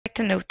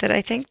To note that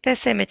I think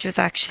this image was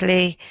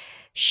actually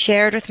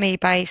shared with me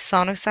by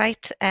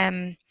Sonocyte.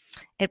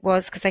 It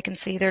was because I can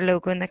see their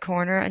logo in the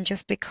corner, and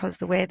just because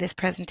the way this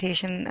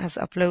presentation has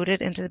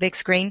uploaded into the big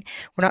screen,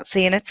 we're not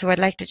seeing it. So I'd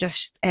like to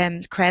just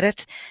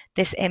credit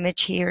this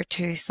image here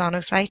to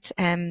Sonocyte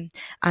and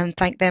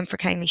thank them for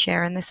kindly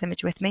sharing this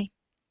image with me.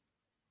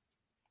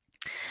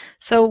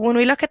 So when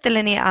we look at the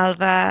linea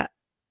alba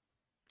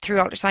through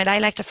ultrasound, I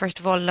like to first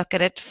of all look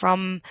at it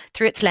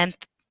through its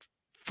length,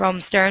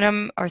 from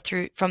sternum or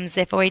from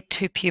xiphoid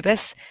to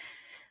pubis.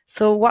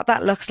 So what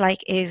that looks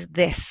like is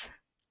this.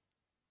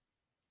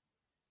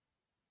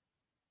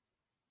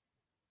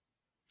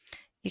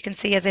 You can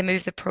see as I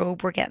move the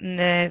probe, we're getting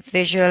the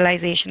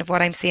visualization of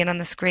what I'm seeing on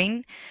the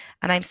screen.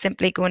 And I'm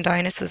simply going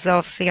down. This is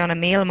obviously on a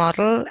male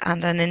model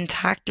and an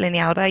intact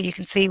linea alba. You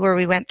can see where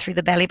we went through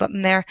the belly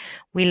button there.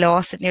 We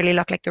lost, it nearly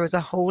looked like there was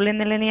a hole in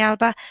the linea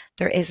alba.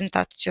 There isn't,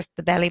 that's just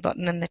the belly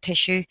button and the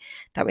tissue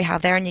that we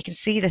have there. And you can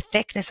see the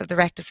thickness of the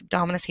rectus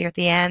abdominis here at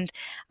the end.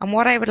 And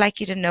what I would like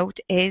you to note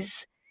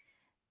is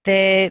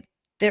the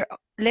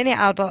linea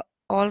alba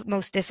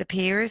almost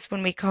disappears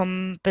when we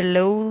come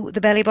below the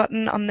belly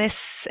button on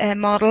this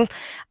model,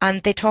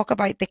 and they talk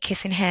about the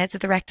kissing heads of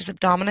the rectus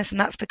abdominis, and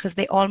that's because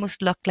they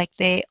almost look like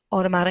they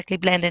automatically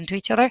blend into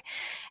each other.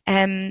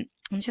 I'm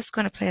just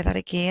going to play that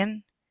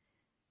again.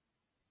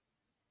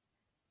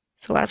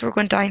 So as we're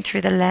going down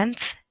through the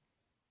length,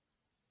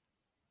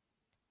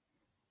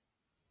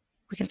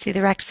 we can see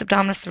the rectus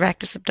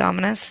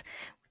abdominis,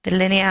 the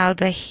linea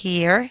alba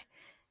here.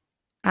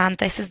 And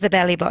this is the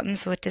belly button,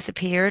 so it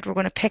disappeared. We're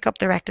going to pick up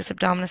the rectus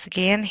abdominis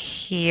again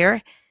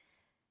here.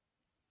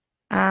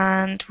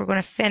 And we're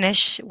going to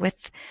finish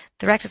with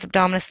the rectus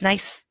abdominis,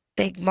 nice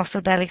big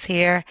muscle bellies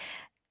here.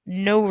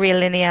 No real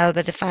linea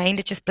alba defined,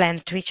 it just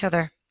blends to each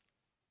other.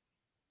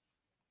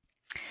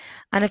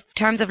 And in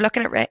terms of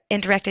looking at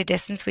inter-recti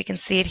distance, we can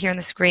see it here on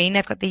the screen.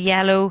 I've got the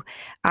yellow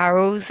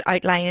arrows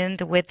outlining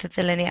the width of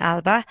the linea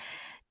alba.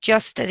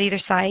 Just at either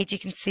side, you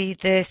can see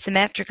the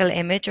symmetrical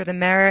image or the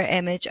mirror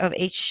image of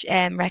each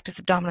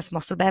rectus abdominis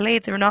muscle belly.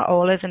 They're not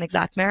always an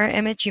exact mirror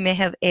image. You may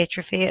have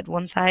atrophy at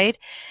one side,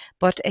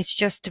 but it's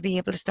just to be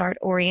able to start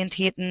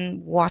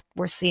orientating what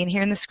we're seeing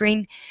here on the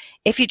screen.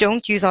 If you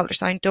don't use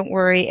ultrasound, don't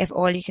worry if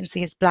all you can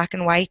see is black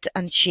and white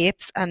and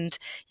shapes and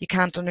you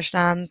can't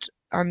understand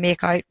or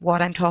make out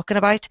what I'm talking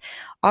about.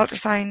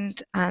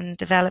 Ultrasound and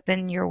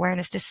developing your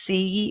awareness to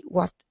see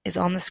what is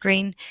on the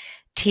screen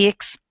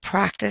takes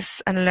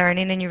practice and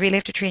learning, and you really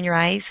have to train your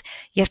eyes.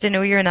 You have to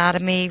know your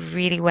anatomy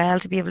really well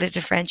to be able to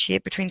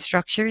differentiate between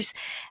structures,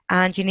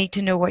 and you need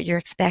to know what you're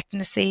expecting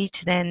to see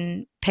to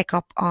then pick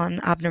up on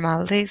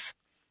abnormalities.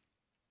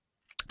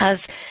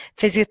 As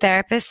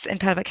physiotherapists in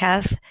pelvic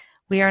health,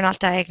 we are not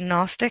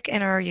diagnostic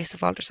in our use of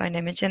ultrasound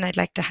imaging. I'd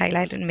like to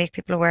highlight and make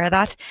people aware of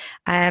that.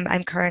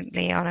 I'm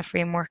currently on a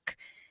framework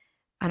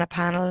and a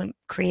panel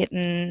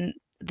creating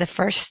the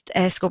first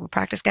scope of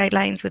practice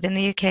guidelines within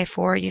the UK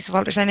for use of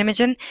ultrasound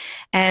imaging.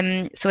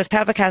 So as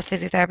pelvic health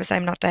physiotherapist,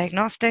 I'm not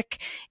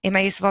diagnostic. In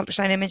my use of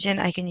ultrasound imaging,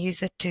 I can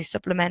use it to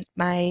supplement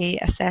my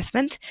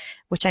assessment,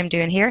 which I'm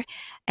doing here.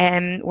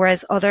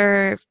 Whereas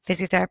other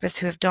physiotherapists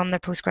who have done their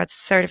postgrad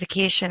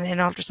certification in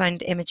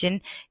ultrasound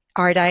imaging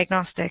are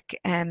diagnostic.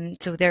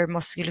 So they're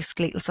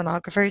musculoskeletal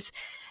sonographers,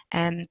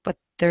 but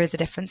there is a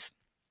difference.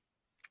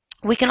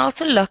 We can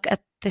also look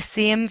at the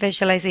same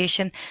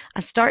visualization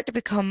and start to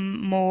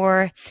become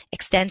more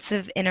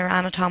extensive in our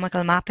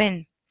anatomical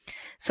mapping.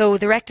 So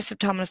the rectus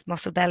abdominis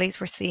muscle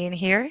bellies we're seeing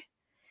here,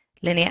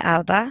 linea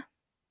alba,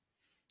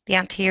 the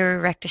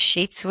anterior rectus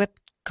sheath, so it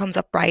comes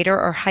up brighter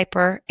or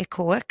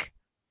hyperechoic.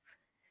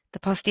 The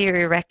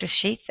posterior rectus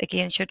sheath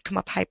again should come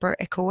up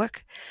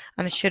hyperechoic,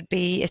 and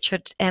it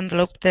should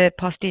envelope the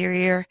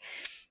posterior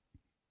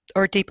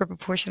or deeper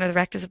proportion of the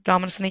rectus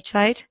abdominis on each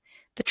side.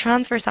 The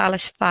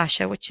transversalis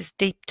fascia, which is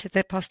deep to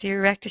the posterior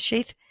rectus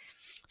sheath,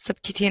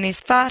 subcutaneous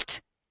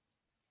fat.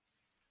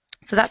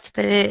 So that's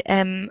the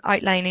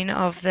outlining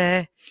of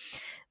the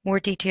more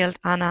detailed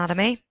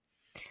anatomy.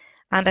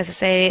 And as I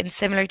say,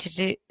 similar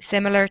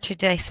to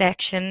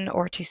dissection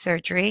or to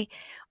surgery,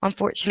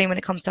 unfortunately, when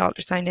it comes to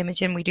ultrasound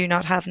imaging, we do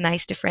not have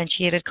nice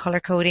differentiated color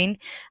coding,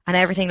 and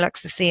everything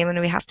looks the same, and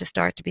we have to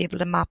start to be able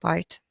to map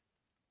out.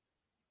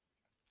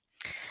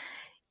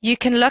 You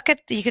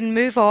can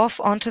move off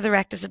onto the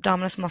rectus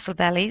abdominis muscle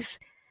bellies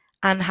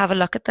and have a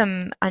look at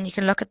them, and you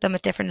can look at them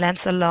at different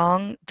lengths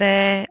along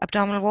the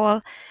abdominal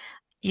wall.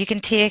 You can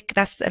take,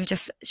 I'm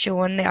just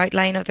showing the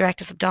outline of the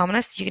rectus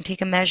abdominis. You can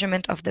take a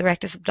measurement of the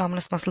rectus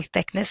abdominis muscle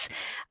thickness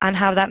and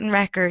have that in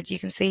record. You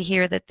can see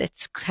here that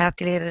it's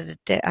calculated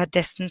a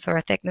distance or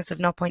a thickness of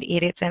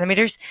 0.88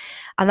 centimeters.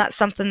 And that's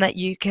something that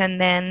you can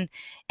then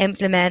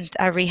implement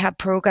a rehab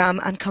program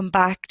and come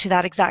back to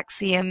that exact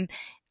same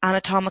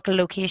anatomical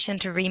location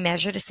to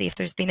remeasure to see if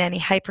there's been any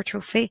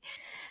hypertrophy.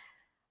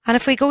 And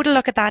if we go to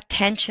look at that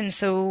tension,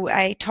 so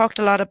I talked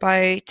a lot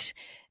about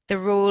the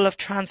role of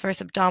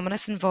transverse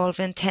abdominis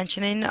involved in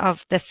tensioning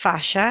of the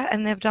fascia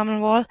in the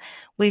abdominal wall.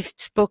 We've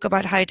spoke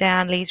about how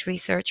Diane Lee's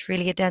research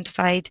really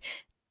identified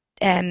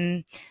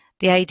the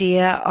the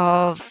idea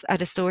of a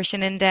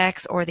distortion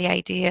index or the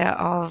idea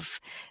of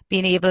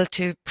being able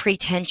to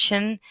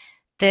pre-tension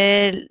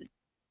the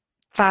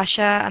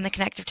fascia and the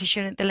connective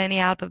tissue in the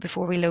linea alba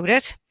before we load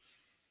it.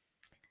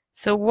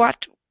 So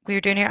what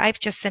we're doing here, I've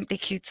just simply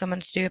cued someone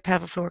to do a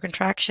pelvic floor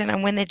contraction,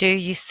 and when they do,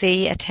 you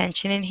see a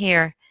tension in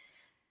here.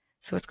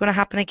 So it's going to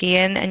happen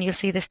again, and you'll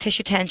see this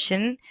tissue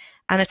tension,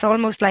 and it's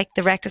almost like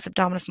the rectus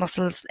abdominis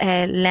muscles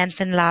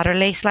lengthen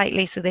laterally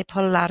slightly, so they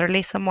pull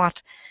laterally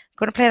somewhat. I'm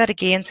going to play that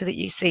again so that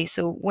you see.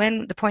 So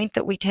when the point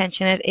that we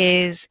tension it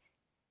is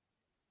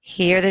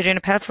here, they're doing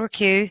a pelvic floor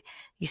cue.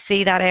 You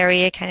see that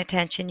area kind of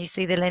tension. You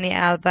see the linea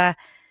alba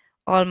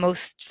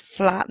almost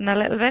flatten a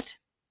little bit.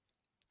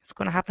 It's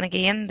going to happen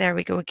again. There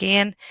we go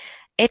again.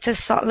 It's as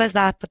subtle as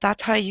that, but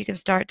that's how you can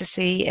start to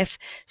see if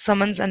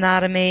someone's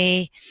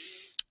anatomy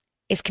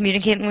is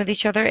communicating with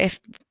each other, if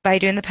by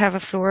doing the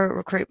pelvic floor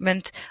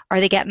recruitment,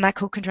 are they getting that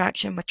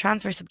co-contraction with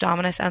transverse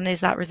abdominis, and is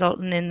that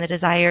resulting in the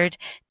desired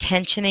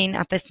tensioning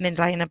at this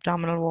midline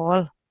abdominal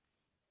wall?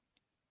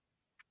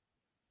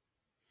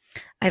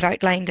 I've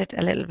outlined it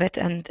a little bit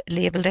and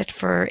labelled it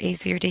for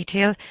easier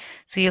detail.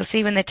 So you'll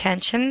see when they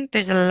tension,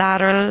 there's a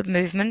lateral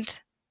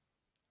movement